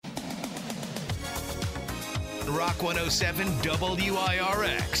Rock 107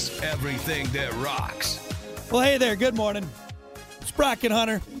 WIRX. Everything that rocks. Well, hey there. Good morning. It's Brock and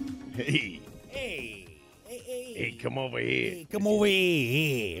Hunter. Hey, come over here. Hey, come over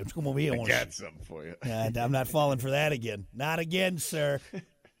here. Let's come over here. I got something for you. I'm not falling for that again. Not again, sir.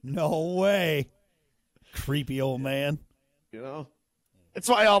 No way. Creepy old man. You know? That's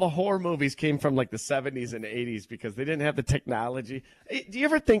why all the horror movies came from like the 70s and 80s, because they didn't have the technology. Hey, do you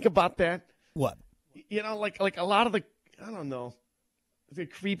ever think about that? What? You know, like a lot of the, I don't know, the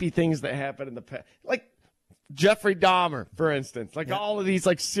creepy things that happen in the past. Like Jeffrey Dahmer, for instance. Like all of these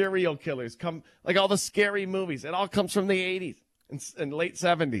like serial killers come, like all the scary movies. It all comes from the 80s and late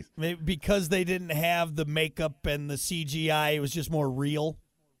 70s. Maybe because they didn't have the makeup and the CGI, it was just more real.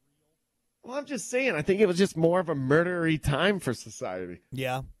 Well, I'm just saying, I think it was just more of a murdery time for society.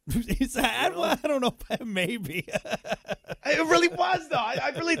 Yeah. I don't know. Maybe. It really was, though.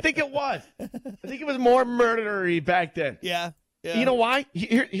 I really think it was. I think it was more murdery back then. Yeah. You know why?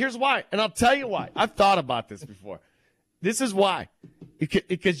 Here's why, and I'll tell you why. I've thought about this before. This is why.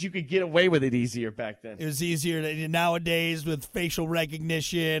 Because you could get away with it easier back then. It was easier nowadays with facial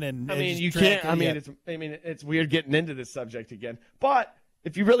recognition and. I mean, you can't. It's weird getting into this subject again, but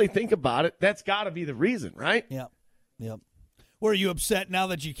if you really think about it, that's got to be the reason, right? Yep. Were you upset now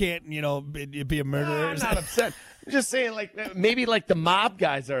that you can't, be a murderer? I'm not upset. I'm just saying, like, maybe like the mob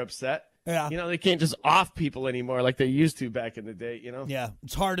guys are upset. Yeah. They can't just off people anymore like they used to back in the day, Yeah.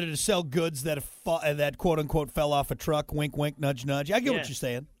 It's harder to sell goods that quote unquote fell off a truck. Wink, wink, nudge, nudge. I get what you're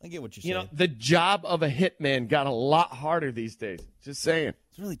saying. The job of a hitman got a lot harder these days. Just saying.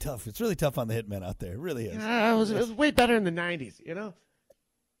 It's really tough. It's really tough on the hitmen out there. It really is. It was way better in the 90s,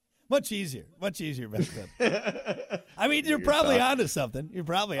 Much easier back then. I mean, you're probably onto something. I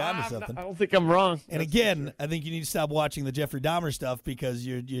don't think I'm wrong. And again, I think you need to stop watching the Jeffrey Dahmer stuff because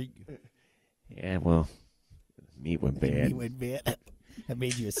you're. Yeah, well, meat went bad. Meat went bad. I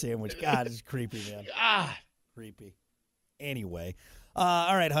made you a sandwich. God, it's creepy, man. Creepy. Anyway,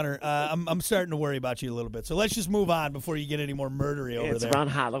 all right, Hunter. I'm starting to worry about you a little bit. So let's just move on before you get any more murdery over there. It's around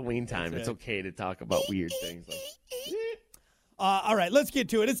Halloween time. It's okay to talk about weird things. All right, let's get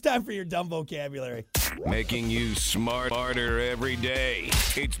to it. It's time for your dumb vocabulary. Making you smarter every day.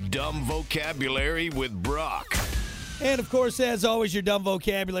 It's Dumb Vocabulary with Brock. And, of course, as always, your dumb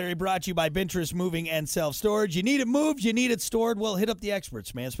vocabulary brought to you by Binterest Moving and Self-Storage. You need it moved, you need it stored. Well, hit up the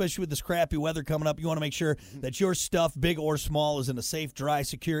experts, man, especially with this crappy weather coming up. You want to make sure that your stuff, big or small, is in a safe, dry,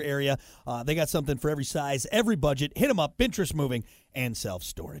 secure area. They got something for every size, every budget. Hit them up, Binterest Moving and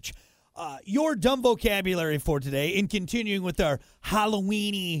Self-Storage. Your dumb vocabulary for today, in continuing with our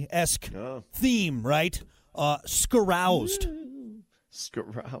Halloween-y-esque theme, right? Scaroused.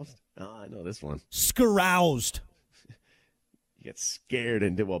 Scaroused? Oh, I know this one. Scaroused. You get scared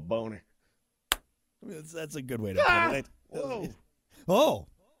into a boner. That's a good way to put it. Whoa. Oh,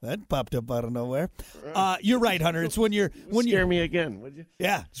 that popped up out of nowhere. You're right, Hunter. It's when you're scare me again, would you?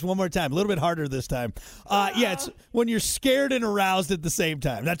 Yeah, just one more time. A little bit harder this time. It's when you're scared and aroused at the same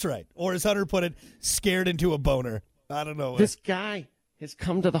time. That's right. Or as Hunter put it, scared into a boner. I don't know. This guy has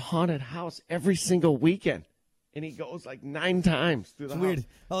come to the haunted house every single weekend. And he goes like 9 times through the house. Weird.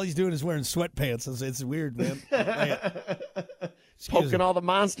 All he's doing is wearing sweatpants. It's weird, man. Poking all the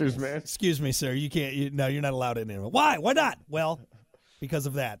monsters, man. Excuse me, sir. You can't. No, you're not allowed in anymore. Why? Why not? Well, because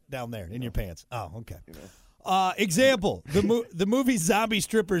of that down there in your pants. Oh, okay. Example: the movie Zombie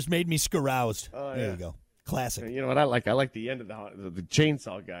Strippers made me scaroused. Oh, there you go. Classic. You know what I like? I like the end of the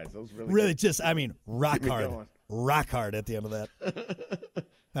chainsaw guys. Those really just. I mean, rock hard. Rock hard at the end of that.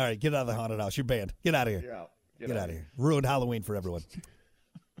 All right, get out of the haunted house. You're banned. Get out of here. You're out. Get out of here. Ruined Halloween for everyone.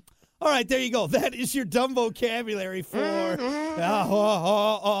 All right, there you go. That is your dumb vocabulary for... I'm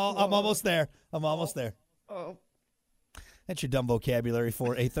almost there. Oh. That's your dumb vocabulary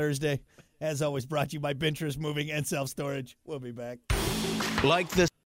for a Thursday. As always, brought to you by Binterest Moving and Self-Storage. We'll be back. Like the